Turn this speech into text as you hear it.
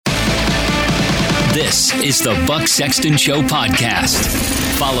This is the Buck Sexton Show podcast.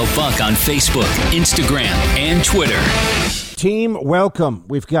 Follow Buck on Facebook, Instagram, and Twitter. Team, welcome.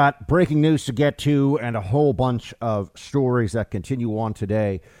 We've got breaking news to get to and a whole bunch of stories that continue on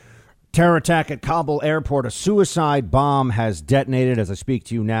today. Terror attack at Kabul airport. A suicide bomb has detonated. As I speak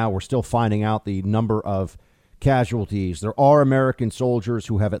to you now, we're still finding out the number of casualties. There are American soldiers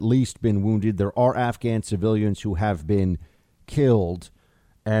who have at least been wounded. There are Afghan civilians who have been killed.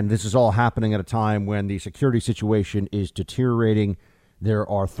 And this is all happening at a time when the security situation is deteriorating. There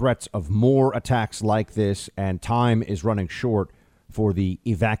are threats of more attacks like this, and time is running short for the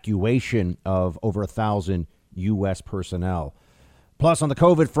evacuation of over 1,000 U.S. personnel. Plus, on the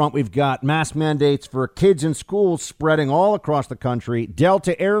COVID front, we've got mask mandates for kids in schools spreading all across the country.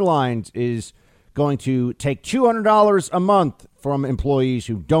 Delta Airlines is going to take $200 a month from employees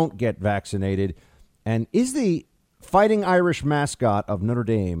who don't get vaccinated. And is the Fighting Irish mascot of Notre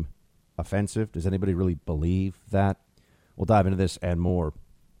Dame offensive? Does anybody really believe that? We'll dive into this and more.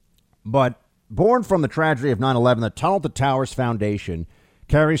 But born from the tragedy of 9/11, the Tunnel to Towers Foundation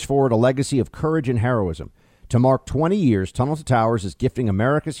carries forward a legacy of courage and heroism. To mark 20 years, Tunnel to Towers is gifting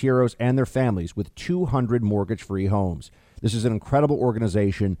America's heroes and their families with 200 mortgage-free homes. This is an incredible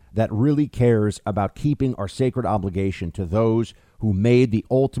organization that really cares about keeping our sacred obligation to those who made the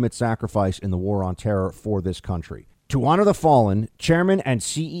ultimate sacrifice in the war on terror for this country. To honor the fallen, Chairman and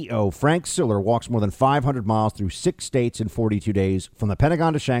CEO Frank Siller walks more than 500 miles through 6 states in 42 days, from the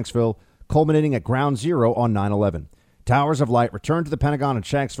Pentagon to Shanksville, culminating at Ground Zero on 9/11. Towers of Light return to the Pentagon and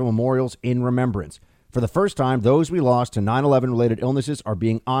Shanksville memorials in remembrance. For the first time, those we lost to 9/11-related illnesses are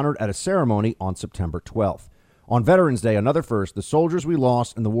being honored at a ceremony on September 12th. On Veterans Day, another first, the soldiers we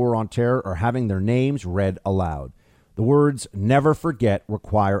lost in the war on terror are having their names read aloud. The words, "Never forget,"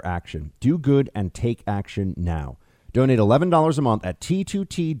 require action. Do good and take action now. Donate $11 a month at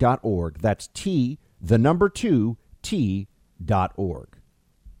T2T.org. That's T, the number 2, T.org.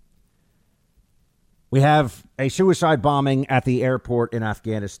 We have a suicide bombing at the airport in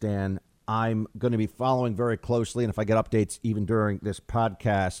Afghanistan. I'm going to be following very closely, and if I get updates even during this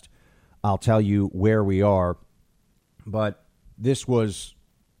podcast, I'll tell you where we are. But this was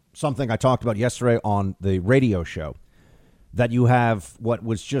something I talked about yesterday on the radio show, that you have what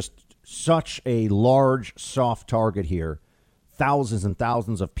was just such a large, soft target here, thousands and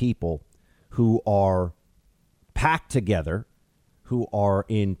thousands of people who are packed together, who are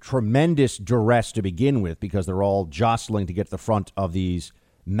in tremendous duress to begin with because they're all jostling to get to the front of these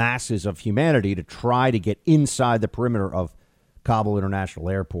masses of humanity to try to get inside the perimeter of Kabul International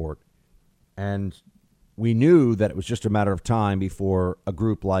Airport. And we knew that it was just a matter of time before a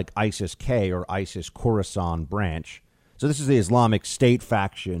group like ISIS-K or ISIS Khorasan branch, so this is the Islamic State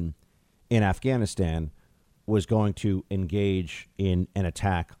faction in Afghanistan, was going to engage in an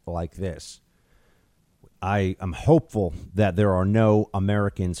attack like this. I am hopeful that there are no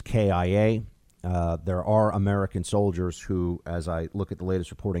Americans KIA. There are American soldiers who, as I look at the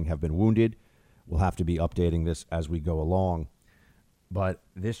latest reporting, have been wounded. We'll have to be updating this as we go along. But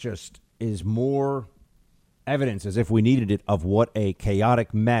this just is more evidence, as if we needed it, of what a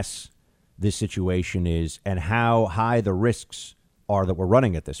chaotic mess this situation is and how high the risks are that we're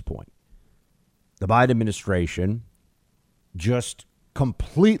running at this point. The Biden administration just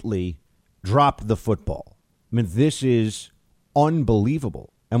completely dropped the football. I mean, this is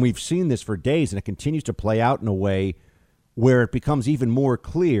unbelievable. And we've seen this for days, and it continues to play out in a way where it becomes even more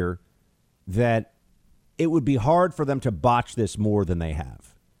clear that it would be hard for them to botch this more than they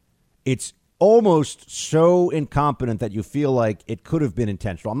have. It's almost so incompetent that you feel like it could have been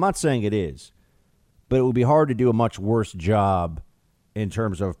intentional. I'm not saying it is, but it would be hard to do a much worse job in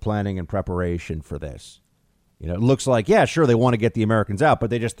terms of planning and preparation for this. You know, it looks like, yeah, sure, they want to get the Americans out, but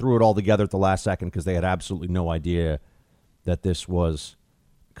they just threw it all together at the last second because they had absolutely no idea that this was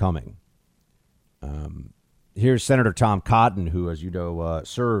coming. Here's Senator Tom Cotton, who, as you know,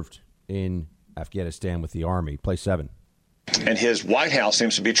 served in Afghanistan with the Army. Play 7. And his White House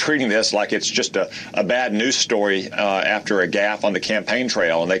seems to be treating this like it's just a bad news story after a gaffe on the campaign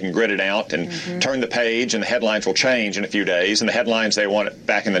trail, and they can grit it out and turn the page, and the headlines will change in a few days. And the headlines they want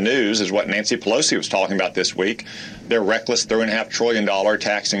back in the news is what Nancy Pelosi was talking about this week, their reckless $3.5 trillion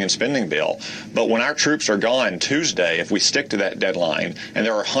taxing and spending bill. But when our troops are gone Tuesday, if we stick to that deadline, and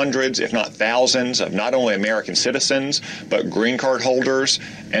there are hundreds, if not thousands, of not only American citizens, but green card holders,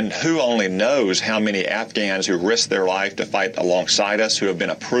 and who only knows how many Afghans who risked their life to fight alongside us, who have been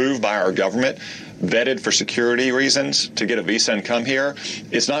approved by our government, vetted for security reasons to get a visa and come here,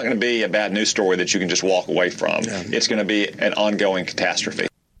 it's not going to be a bad news story that you can just walk away from. Yeah. It's going to be an ongoing catastrophe.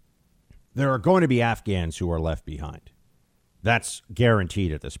 There are going to be Afghans who are left behind. That's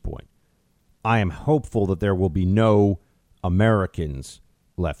guaranteed at this point. I am hopeful that there will be no Americans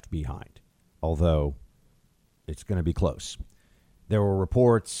left behind, although it's going to be close. There were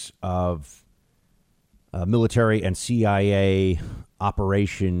reports of military and CIA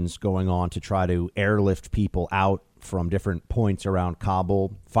operations going on to try to airlift people out from different points around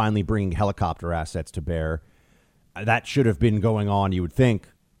Kabul, finally bringing helicopter assets to bear. That should have been going on, you would think,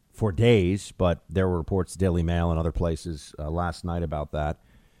 for days, but there were reports, Daily Mail and other places last night about that.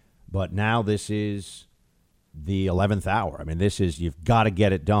 But now this is the 11th hour. I mean, you've got to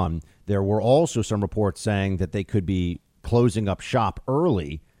get it done. There were also some reports saying that they could be closing up shop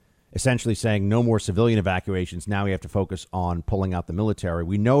early, essentially saying no more civilian evacuations. Now we have to focus on pulling out the military.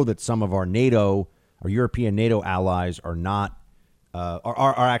 We know that some of our European NATO allies are not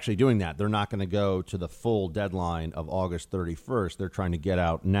are actually doing that. They're not going to go to the full deadline of August 31st. They're trying to get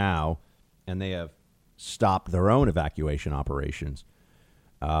out now, and they have stopped their own evacuation operations.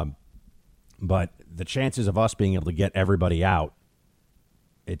 But the chances of us being able to get everybody out,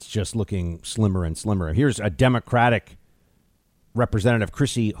 it's just looking slimmer and slimmer. Here's a Democratic Representative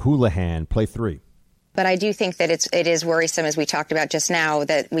Chrissy Houlihan, play 3. But I do think that it is worrisome, as we talked about just now,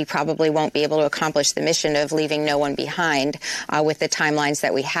 that we probably won't be able to accomplish the mission of leaving no one behind with the timelines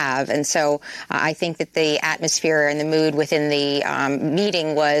that we have. And so I think that the atmosphere and the mood within the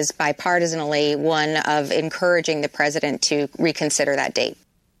meeting was bipartisanly one of encouraging the president to reconsider that date.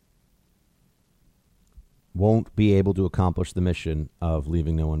 Won't be able to accomplish the mission of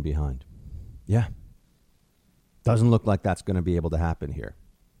leaving no one behind. Yeah. Doesn't look like that's going to be able to happen here.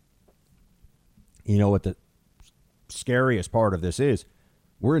 You know what the scariest part of this is?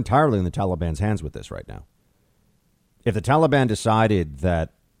 We're entirely in the Taliban's hands with this right now. If the Taliban decided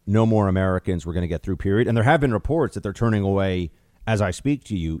that no more Americans were going to get through, period, and there have been reports that they're turning away, as I speak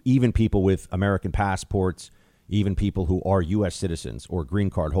to you, even people with American passports, even people who are U.S. citizens or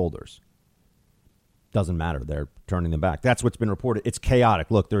green card holders. Doesn't matter. They're turning them back. That's what's been reported. It's chaotic.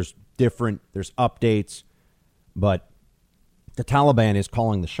 Look, there's updates, but the Taliban is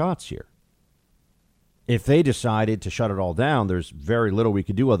calling the shots here. If they decided to shut it all down, there's very little we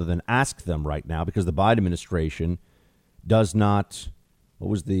could do other than ask them right now, because the Biden administration does not. What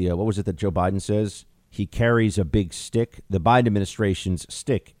was it that Joe Biden says? He carries a big stick. The Biden administration's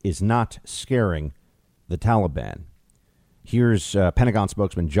stick is not scaring the Taliban. Here's Pentagon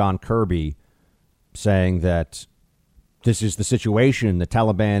spokesman John Kirby saying that this is the situation. The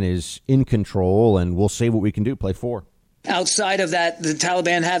Taliban is in control, and we'll see what we can do. Play 4. Outside of that, the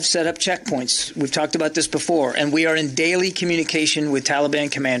Taliban have set up checkpoints. We've talked about this before, and we are in daily communication with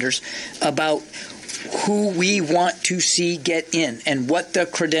Taliban commanders about who we want to see get in and what the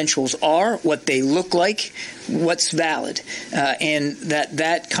credentials are, what they look like, what's valid. And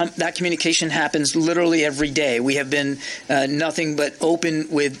that communication happens literally every day. We have been nothing but open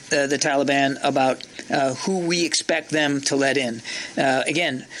with the Taliban about who we expect them to let in.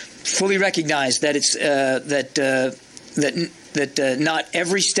 Again, fully recognize that it's that not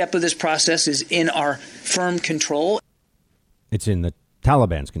every step of this process is in our firm control. It's in the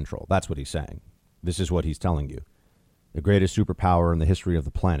Taliban's control. That's what he's saying. This is what he's telling you. The greatest superpower in the history of the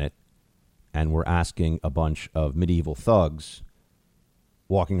planet. And we're asking a bunch of medieval thugs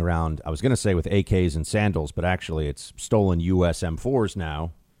walking around, I was going to say with AKs and sandals, but actually it's stolen US M4s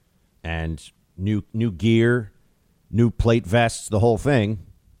now. And new gear, new plate vests, the whole thing,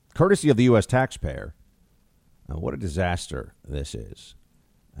 courtesy of the U.S. taxpayer. What a disaster this is.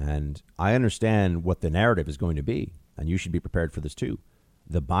 And I understand what the narrative is going to be, and you should be prepared for this too.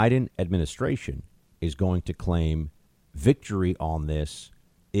 The Biden administration is going to claim victory on this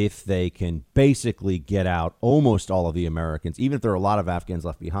if they can basically get out almost all of the Americans. Even if there are a lot of Afghans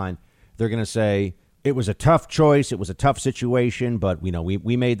left behind, they're going to say it was a tough choice, it was a tough situation, but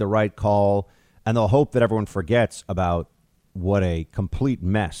we made the right call. And they'll hope that everyone forgets about what a complete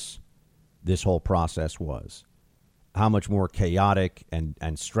mess this whole process was. How much more chaotic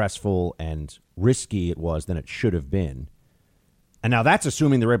and stressful and risky it was than it should have been. And now that's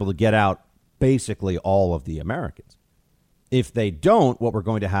assuming they're able to get out basically all of the Americans. If they don't, what we're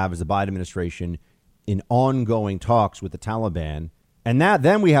going to have is the Biden administration in ongoing talks with the Taliban. And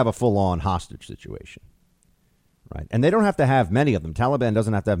then we have a full-on hostage situation. Right. And they don't have to have many of them. Taliban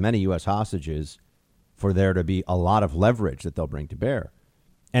doesn't have to have many U.S. hostages for there to be a lot of leverage that they'll bring to bear.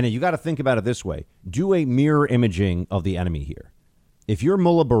 And you got to think about it this way. Do a mirror imaging of the enemy here. If you're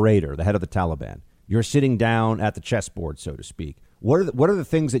Mullah Barater, the head of the Taliban, you're sitting down at the chessboard, so to speak. What are the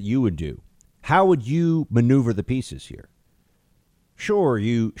things that you would do? How would you maneuver the pieces here? Sure,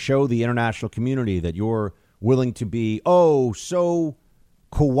 you show the international community that you're willing to be, so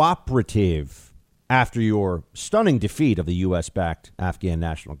cooperative after your stunning defeat of the U.S.-backed Afghan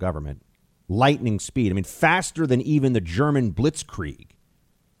national government lightning speed. I mean, faster than even the German Blitzkrieg.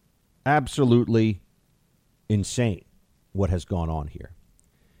 Absolutely insane what has gone on here.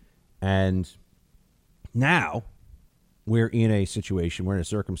 And now we're in a situation, we're in a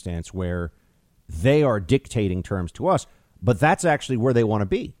circumstance where they are dictating terms to us, but that's actually where they want to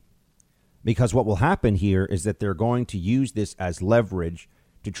be. Because what will happen here is that they're going to use this as leverage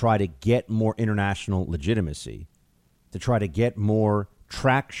to try to get more international legitimacy, to try to get more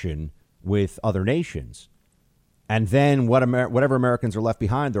traction with other nations. And then whatever Americans are left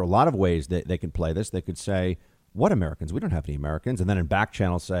behind, there are a lot of ways that they can play this. They could say, what Americans? We don't have any Americans. And then in back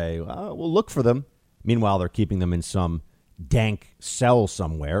channel say, oh, we'll look for them. Meanwhile, they're keeping them in some dank cell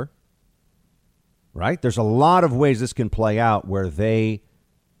somewhere. Right? There's a lot of ways this can play out where they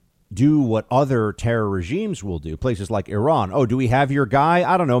do what other terror regimes will do. Places like Iran. Oh, do we have your guy?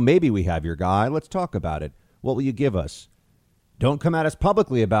 I don't know. Maybe we have your guy. Let's talk about it. What will you give us? Don't come at us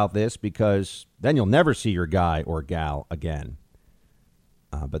publicly about this because then you'll never see your guy or gal again.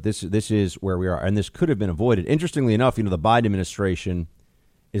 But this is where we are. And this could have been avoided. Interestingly enough, the Biden administration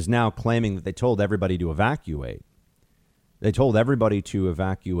is now claiming that they told everybody to evacuate. They told everybody to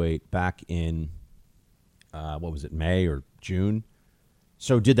evacuate back in, May or June?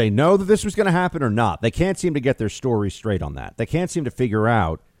 So did they know that this was going to happen or not? They can't seem to get their story straight on that. They can't seem to figure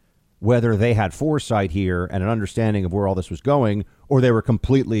out whether they had foresight here and an understanding of where all this was going, or they were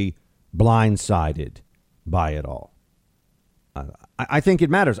completely blindsided by it all. I think it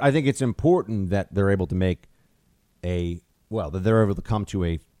matters. I think it's important that they're able to make that they're able to come to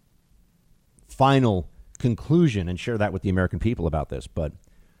a final conclusion and share that with the American people about this. But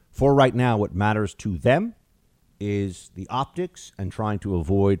for right now, what matters to them is the optics and trying to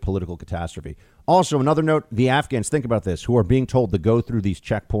avoid political catastrophe. Also, another note, the Afghans, think about this, who are being told to go through these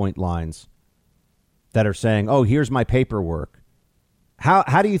checkpoint lines that are saying, oh, here's my paperwork.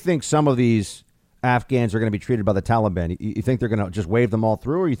 How do you think some of these Afghans are going to be treated by the Taliban? You think they're going to just wave them all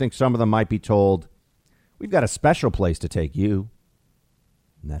through, or you think some of them might be told, we've got a special place to take you?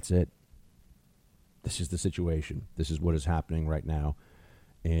 And that's it. This is the situation. This is what is happening right now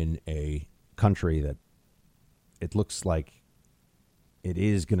in a country that it looks like it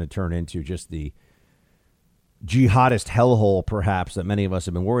is going to turn into just the jihadist hellhole, perhaps, that many of us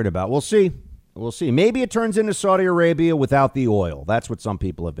have been worried about. We'll see. We'll see. Maybe it turns into Saudi Arabia without the oil. That's what some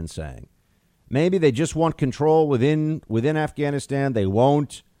people have been saying. Maybe they just want control within Afghanistan. They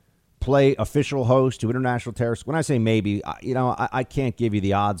won't play official host to international terrorists. When I say maybe, I can't give you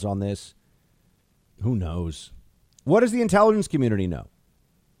the odds on this. Who knows? What does the intelligence community know?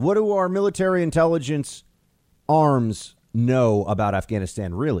 What do our military intelligence arms know about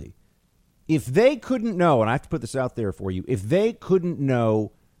Afghanistan, really? If they couldn't know, and I have to put this out there for you, if they couldn't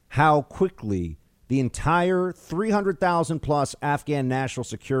know how quickly the entire 300,000 plus Afghan national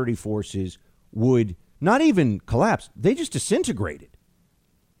security forces would not even collapse, they just disintegrated.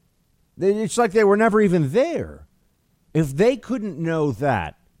 It's like they were never even there. If they couldn't know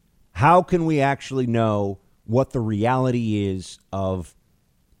that, how can we actually know what the reality is of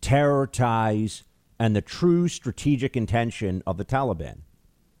terror ties and the true strategic intention of the Taliban?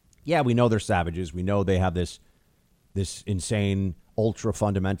 Yeah, we know they're savages. We know they have this insane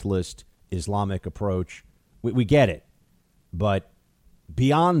ultra-fundamentalist Islamic approach. We get it. But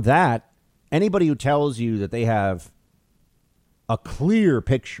beyond that, anybody who tells you that they have a clear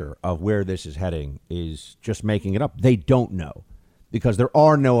picture of where this is heading is just making it up. They don't know, because there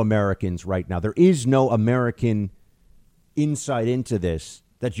are no Americans right now. There is no American insight into this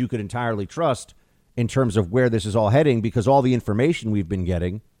that you could entirely trust in terms of where this is all heading, because all the information we've been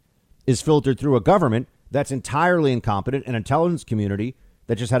getting is filtered through a government that's entirely incompetent, an intelligence community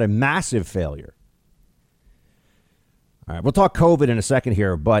that just had a massive failure. All right, we'll talk COVID in a second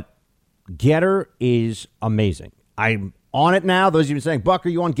here, but Getter is amazing. I'm on it now. Those of you saying, Buck, are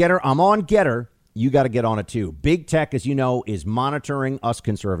you on Getter? I'm on Getter. You got to get on it, too. Big tech, as you know, is monitoring us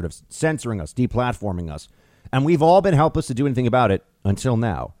conservatives, censoring us, deplatforming us. And we've all been helpless to do anything about it until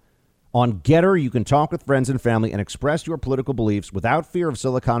now. On Getter, you can talk with friends and family and express your political beliefs without fear of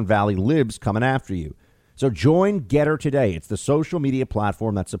Silicon Valley libs coming after you. So join Getter today. It's the social media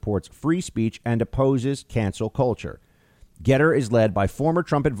platform that supports free speech and opposes cancel culture. Getter is led by former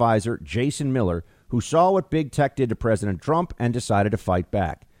Trump advisor Jason Miller, who saw what big tech did to President Trump and decided to fight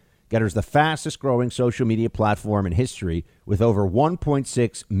back. Getter's the fastest growing social media platform in history, with over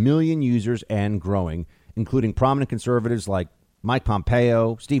 1.6 million users and growing, including prominent conservatives like Mike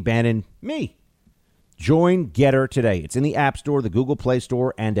Pompeo, Steve Bannon, me. Join Getter today. It's in the App Store, the Google Play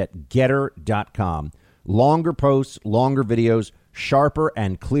Store, and at Getter.com. Longer posts, longer videos, sharper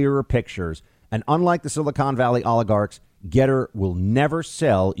and clearer pictures. And unlike the Silicon Valley oligarchs, Getter will never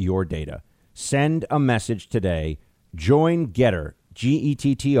sell your data. Send a message today. Join Getter, Gettr,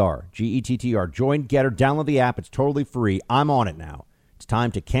 Gettr. Join Getter. Download the app. It's totally free. I'm on it now. It's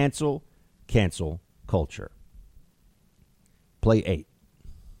time to cancel culture. Play 8.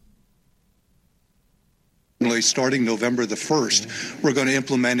 Starting November the 1st, we're going to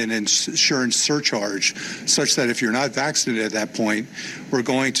implement an insurance surcharge such that if you're not vaccinated at that point, we're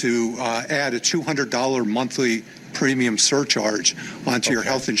going to add a $200 monthly premium surcharge onto your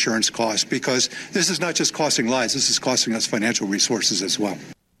health insurance costs, because this is not just costing lives, this is costing us financial resources as well.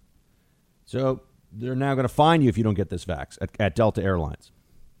 So they're now going to fine you if you don't get this vax at Delta Airlines.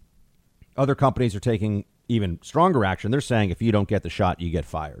 Other companies are taking even stronger action. They're saying if you don't get the shot, you get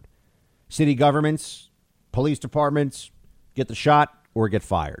fired. City governments, police departments, get the shot or get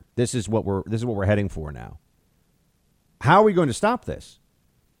fired. This is what we're heading for now. How are we going to stop this?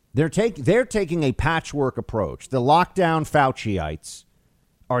 They're taking a patchwork approach. The lockdown Fauciites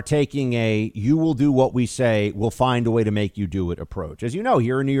are taking a "you will do what we say, we'll find a way to make you do it" approach. As you know,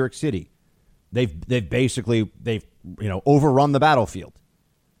 here in New York City, they've overrun the battlefield.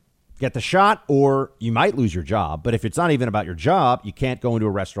 Get the shot or you might lose your job. But if it's not even about your job, you can't go into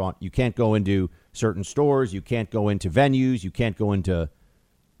a restaurant. You can't go into certain stores. You can't go into venues. You can't go into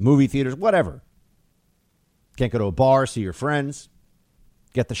movie theaters, whatever. Can't go to a bar, see your friends.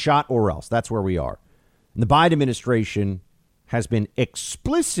 Get the shot or else. That's where we are. And the Biden administration has been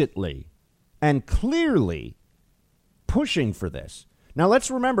explicitly and clearly pushing for this. Now,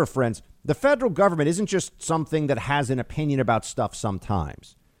 let's remember, friends, the federal government isn't just something that has an opinion about stuff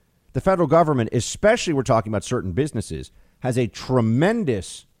sometimes. The federal government, especially we're talking about certain businesses, has a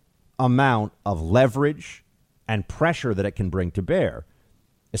tremendous amount of leverage and pressure that it can bring to bear,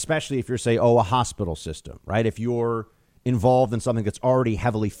 especially if you're, say, a hospital system, right? If you're involved in something that's already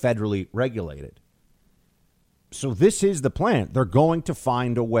heavily federally regulated. So this is the plan. They're going to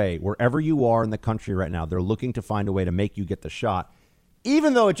find a way, wherever you are in the country right now, they're looking to find a way to make you get the shot.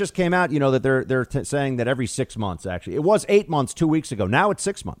 Even though it just came out, that they're saying that every 6 months, actually. It was 8 months 2 weeks ago. Now it's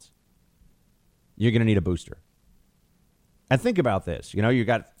 6 months. You're going to need a booster. And think about this. You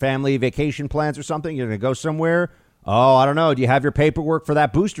got family vacation plans or something. You're going to go somewhere. Oh, I don't know. Do you have your paperwork for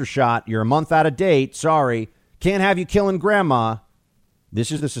that booster shot? You're a month out of date. Sorry. Can't have you killing grandma.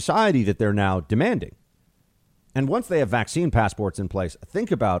 This is the society that they're now demanding. And once they have vaccine passports in place,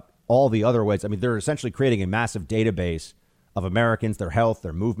 think about all the other ways. I mean, they're essentially creating a massive database of Americans, their health,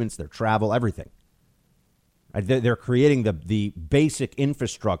 their movements, their travel, everything. They're creating the basic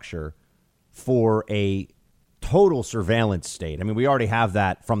infrastructure for a total surveillance state. I mean, we already have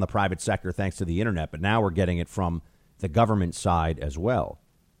that from the private sector thanks to the internet, but now we're getting it from the government side as well.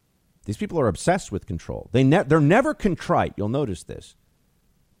 These people are obsessed with control. They're never contrite. You'll notice this.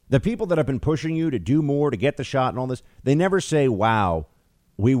 The people that have been pushing you to do more, to get the shot and all this, they never say, wow,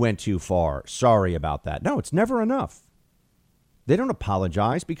 we went too far. Sorry about that. No, it's never enough. They don't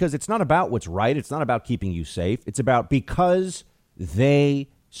apologize because it's not about what's right. It's not about keeping you safe. It's about because they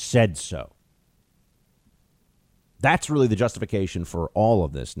said so. That's really the justification for all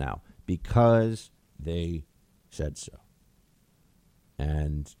of this now, because they said so.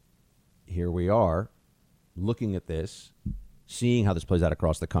 And here we are looking at this, seeing how this plays out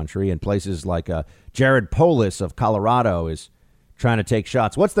across the country, and places like Jared Polis of Colorado is trying to take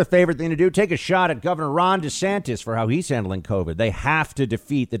shots. What's the favorite thing to do? Take a shot at Governor Ron DeSantis for how he's handling COVID. They have to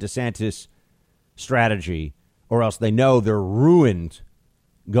defeat the DeSantis strategy, or else they know they're ruined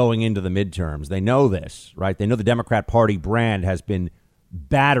going into the midterms. They know this, right? They know the Democrat Party brand has been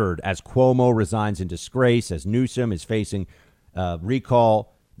battered as Cuomo resigns in disgrace, as Newsom is facing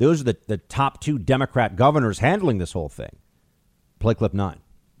recall. Those are the top two Democrat governors handling this whole thing. Play clip 9.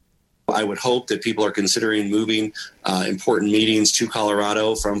 I would hope that people are considering moving important meetings to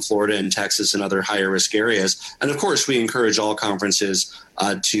Colorado from Florida and Texas and other higher risk areas. And of course, we encourage all conferences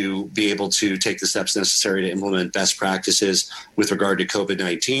to be able to take the steps necessary to implement best practices with regard to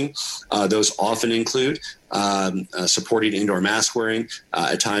COVID-19. Those often include supporting indoor mask wearing.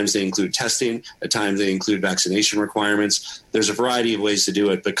 At times they include testing. At times they include vaccination requirements. There's a variety of ways to do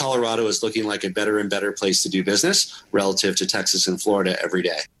it, but Colorado is looking like a better and better place to do business relative to Texas and Florida every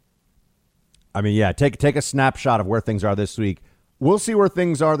day. I mean, yeah, take a snapshot of where things are this week. We'll see where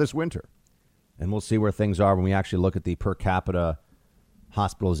things are this winter. And we'll see where things are when we actually look at the per capita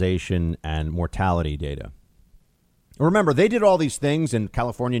hospitalization and mortality data. Remember, they did all these things in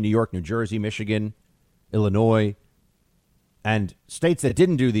California, New York, New Jersey, Michigan, Illinois, and states that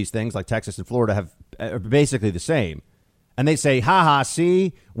didn't do these things like Texas and Florida are basically the same. And they say,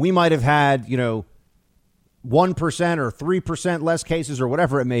 see, we might have had, 1% or 3% less cases or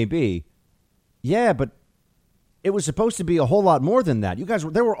whatever it may be. Yeah, but it was supposed to be a whole lot more than that. You guys,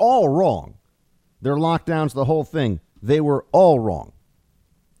 they were all wrong. their lockdowns, the whole thing, they were all wrong.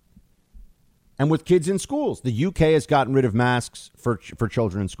 And with kids in schools, the UK has gotten rid of masks for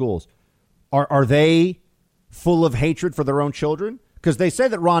children in schools. Are they full of hatred for their own children? Because they say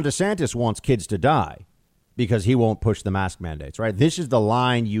that Ron DeSantis wants kids to die because he won't push the mask mandates, right? This is the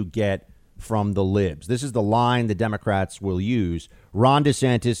line you get from the libs. This is the line the Democrats will use. Ron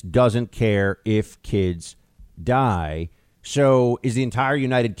DeSantis doesn't care if kids die. So is the entire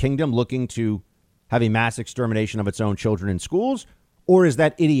United Kingdom looking to have a mass extermination of its own children in schools? Or is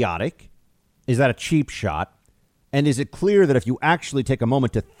that idiotic? Is that a cheap shot? And is it clear that if you actually take a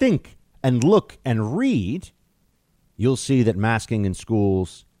moment to think and look and read, you'll see that masking in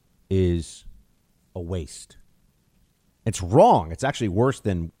schools is a waste? It's wrong. It's actually worse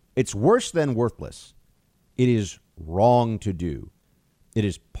than worthless. It is wrong to do. It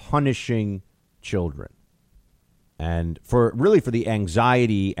is punishing children. And for the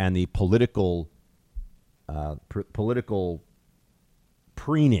anxiety and the political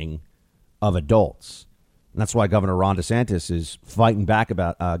preening of adults. And that's why Governor Ron DeSantis is fighting back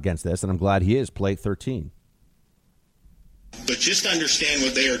against this. And I'm glad he is. Play 13. But just understand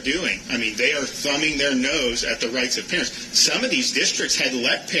what they are doing. I mean, they are thumbing their nose at the rights of parents. Some of these districts had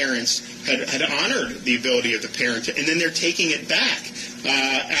let parents, had honored the ability of the parent, and then they're taking it back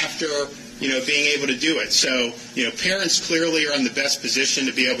after, being able to do it. So, parents clearly are in the best position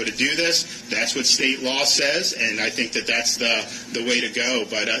to be able to do this. That's what state law says, and I think that that's the way to go.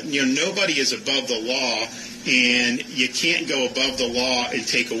 But, nobody is above the law, and you can't go above the law and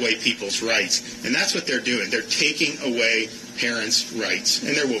take away people's rights. And that's what they're doing. They're taking away parents' rights,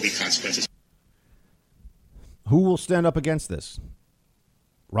 and there will be consequences. Who will stand up against this?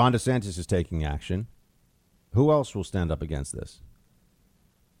 Ron DeSantis is taking action. Who else will stand up against this?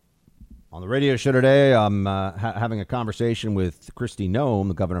 On the radio show today, I'm having a conversation with Kristi Noem,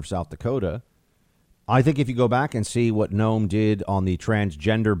 the governor of South Dakota. I think if you go back and see what Noem did on the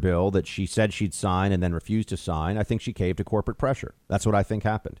transgender bill that she said she'd sign and then refused to sign, I think she caved to corporate pressure. That's what I think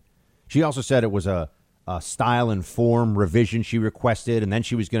happened. She also said it was a style and form revision she requested, and then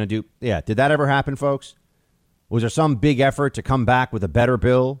she was going to do. Yeah, did that ever happen, folks? Was there some big effort to come back with a better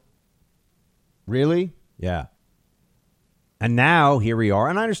bill? Really? Yeah. And now here we are.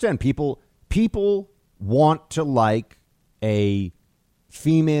 And I understand people want to like a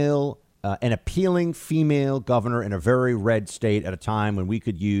female, an appealing female governor in a very red state at a time when we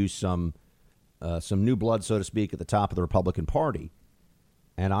could use some new blood, so to speak, at the top of the Republican Party.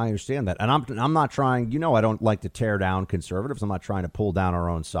 And I understand that. And I'm not trying, I don't like to tear down conservatives. I'm not trying to pull down our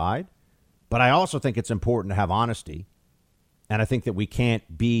own side. But I also think it's important to have honesty. And I think that we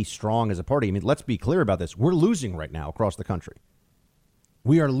can't be strong as a party. I mean, let's be clear about this. We're losing right now across the country.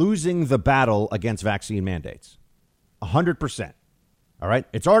 We are losing the battle against vaccine mandates. 100%. All right.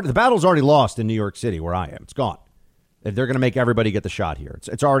 The battle's already lost in New York City, where I am. It's gone. They're going to make everybody get the shot here.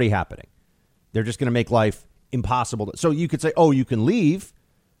 It's already happening. They're just going to make life impossible. So you could say, oh, you can leave.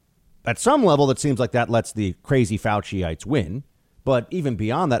 At some level, it seems like that lets the crazy Fauciites win. But even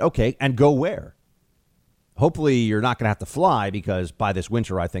beyond that, okay, and go where? Hopefully you're not going to have to fly, because by this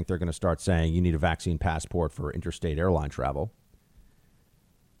winter, I think they're going to start saying you need a vaccine passport for interstate airline travel.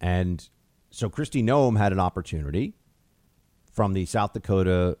 And so Kristi Noem had an opportunity from the South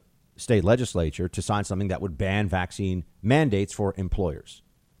Dakota state legislature to sign something that would ban vaccine mandates for employers.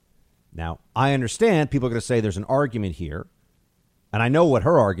 Now, I understand people are going to say there's an argument here. And I know what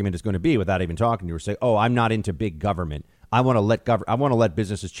her argument is going to be without even talking to her. Say, oh, I'm not into big government. I want to let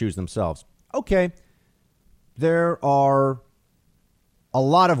businesses choose themselves. OK, there are a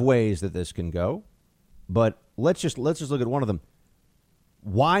lot of ways that this can go, but let's just look at one of them.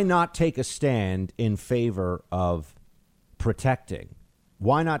 Why not take a stand in favor of protecting?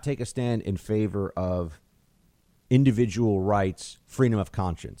 Why not take a stand in favor of individual rights, freedom of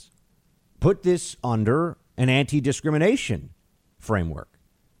conscience? Put this under an anti-discrimination framework,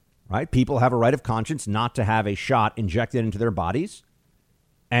 right? People have a right of conscience not to have a shot injected into their bodies.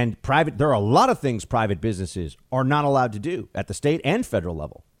 And there are a lot of things private businesses are not allowed to do at the state and federal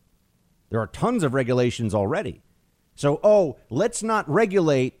level. There are tons of regulations already. So, let's not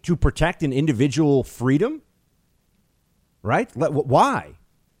regulate to protect an individual freedom, right? Why?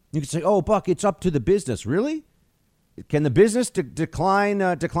 You could say, oh, Buck, it's up to the business. Really? Can the business decline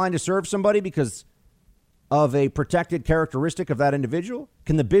to serve somebody because of a protected characteristic of that individual?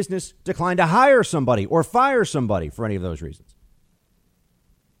 Can the business decline to hire somebody or fire somebody for any of those reasons?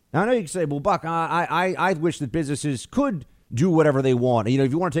 Now, I know you can say, well, Buck, I wish that businesses could do whatever they want.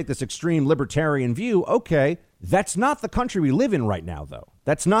 If you want to take this extreme libertarian view, okay, that's not the country we live in right now, though.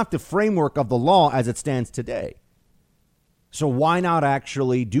 That's not the framework of the law as it stands today. So why not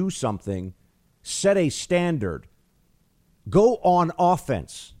actually do something set a standard. Go on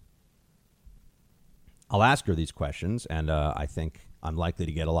offense. I'll ask her these questions, and I think I'm likely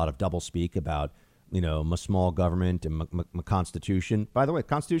to get a lot of doublespeak about, my small government and my Constitution. By the way,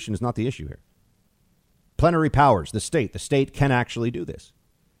 Constitution is not the issue here. Plenary powers, the state can actually do this.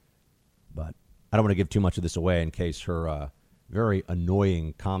 But I don't want to give too much of this away in case her very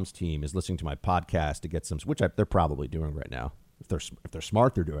annoying comms team is listening to my podcast to get some, which they're probably doing right now. If they're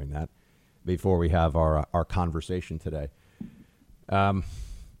smart, they're doing that before we have our conversation today. But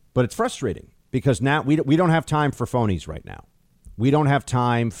it's frustrating because now we don't have time for phonies right now. We don't have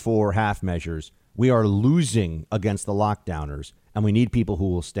time for half measures. We are losing against the lockdowners, and we need people who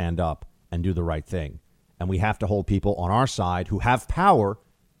will stand up and do the right thing. And we have to hold people on our side who have power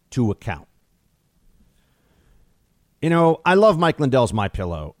to account. I love Mike Lindell's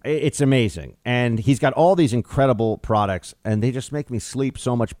MyPillow. It's amazing. And he's got all these incredible products, and they just make me sleep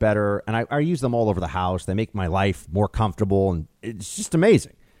so much better. And I use them all over the house. They make my life more comfortable, and it's just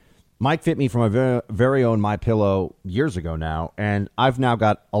amazing. Mike fit me from a very own MyPillow years ago now, and I've now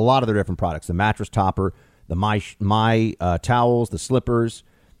got a lot of their different products. The mattress topper, the my towels, the slippers.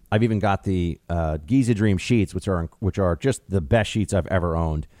 I've even got the Giza Dream sheets, which are just the best sheets I've ever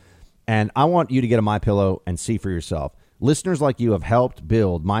owned. And I want you to get a MyPillow and see for yourself. Listeners like you have helped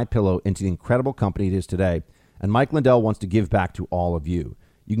build MyPillow into the incredible company it is today, and Mike Lindell wants to give back to all of you.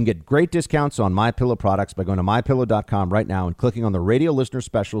 You can get great discounts on MyPillow products by going to MyPillow.com right now and clicking on the radio listener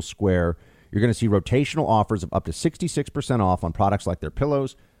special square. You're going to see rotational offers of up to 66% off on products like their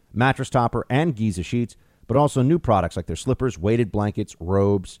pillows, mattress topper, and Giza sheets, but also new products like their slippers, weighted blankets,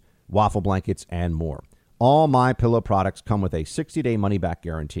 robes, waffle blankets, and more. All MyPillow products come with a 60-day money-back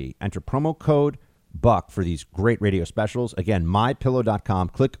guarantee. Enter promo code BUCK for these great radio specials. Again, MyPillow.com.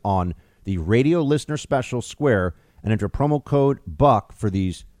 Click on the radio listener special square and enter promo code BUCK for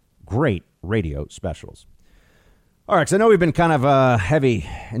these great radio specials. All right, so I know we've been kind of a heavy,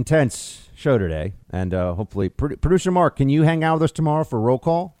 intense show today, and hopefully, Producer Mark, can you hang out with us tomorrow for roll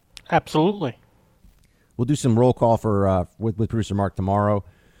call? Absolutely. We'll do some roll call for with Producer Mark tomorrow.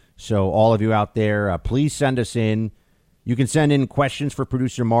 So all of you out there, please send us in. You can send in questions for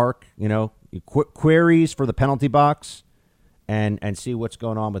Producer Mark, queries for the penalty box, and see what's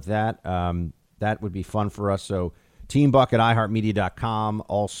going on with that. That would be fun for us. So teambuck@iheartmedia.com.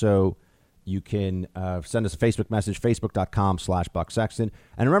 Also, you can send us a Facebook message, facebook.com/Buck Sexton.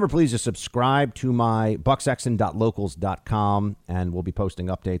 And remember, please, to subscribe to my bucksexton.locals.com, and we'll be posting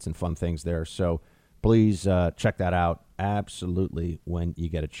updates and fun things there. So please check that out absolutely when you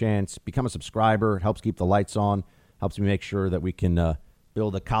get a chance. Become a subscriber. It helps keep the lights on, helps me make sure that we can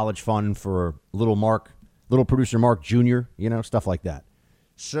build a college fund for little Producer Mark Jr., stuff like that.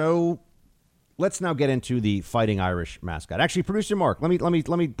 So let's now get into the Fighting Irish mascot. Actually, Producer Mark, let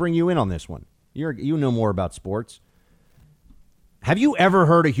me bring you in on this one. You know more about sports. Have you ever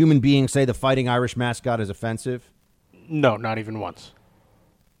heard a human being say the Fighting Irish mascot is offensive? No, not even once.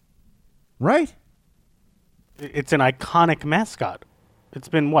 Right? It's an iconic mascot. It's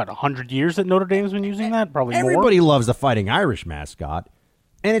been, 100 years that Notre Dame's been using that? Probably more. Everybody loves the Fighting Irish mascot,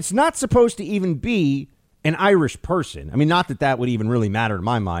 and it's not supposed to even be an Irish person. I mean, not that would even really matter in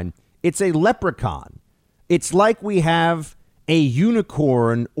my mind. It's a leprechaun. It's like we have a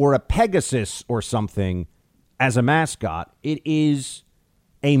unicorn or a Pegasus or something as a mascot. It is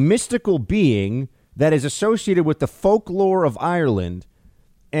a mystical being that is associated with the folklore of Ireland.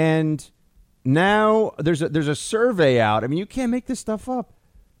 And now there's a survey out. I mean, you can't make this stuff up.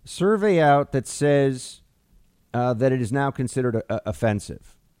 Survey out that says that it is now considered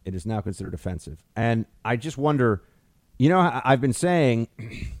offensive. It is now considered offensive. And I just wonder, I've been saying...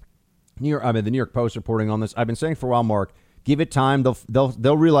 the New York Post reporting on this. I've been saying for a while, Mark, give it time.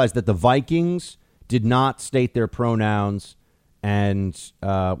 They'll realize that the Vikings did not state their pronouns and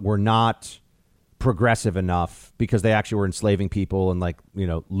were not progressive enough because they actually were enslaving people and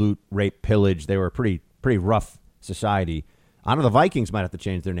loot, rape, pillage. They were a pretty rough society. I don't know. The Vikings might have to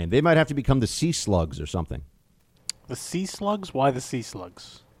change their name. They might have to become the Sea Slugs or something. The Sea Slugs? Why the Sea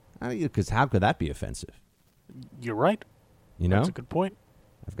Slugs? Because how could that be offensive? You're right. That's a good point.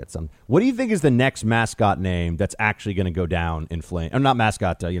 I've got some. What do you think is the next mascot name that's actually going to go down in flame? Not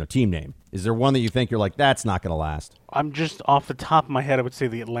mascot, team name. Is there one that you think you're like, that's not going to last? I'm just off the top of my head, I would say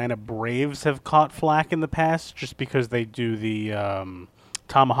the Atlanta Braves have caught flack in the past just because they do the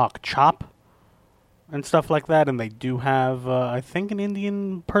tomahawk chop and stuff like that, and they do have, I think, an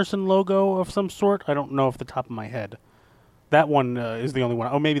Indian person logo of some sort. I don't know off the top of my head. That one is the only one.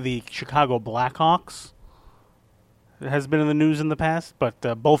 Oh, maybe the Chicago Blackhawks has been in the news in the past, but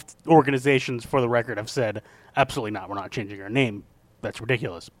both organizations, for the record, have said, absolutely not, we're not changing our name that's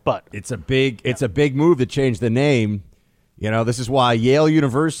ridiculous. But it's a big move to change the name. This is why Yale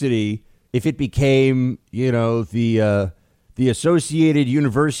University, if it became, the Associated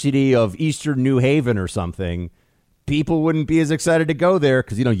University of Eastern New Haven or something, people wouldn't be as excited to go there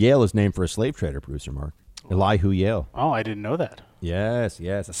because, Yale is named for a slave trader, producer Mark. Elihu Yale. Oh, I didn't know that. Yes,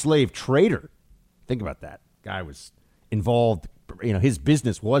 a slave trader. Think about that. Guy was involved. His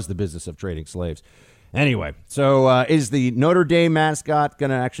business was the business of trading slaves. Anyway, so is the Notre Dame mascot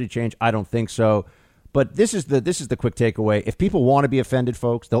going to actually change? I don't think so. But this is the quick takeaway. If people want to be offended,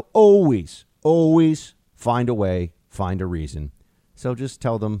 folks, they'll always find a way, find a reason. So just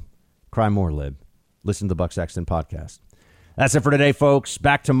tell them, cry more, lib. Listen to the Buck Sexton podcast. That's it for today, folks.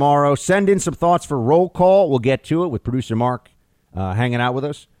 Back tomorrow. Send in some thoughts for roll call. We'll get to it with producer Mark hanging out with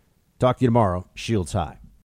us. Talk to you tomorrow. Shields high.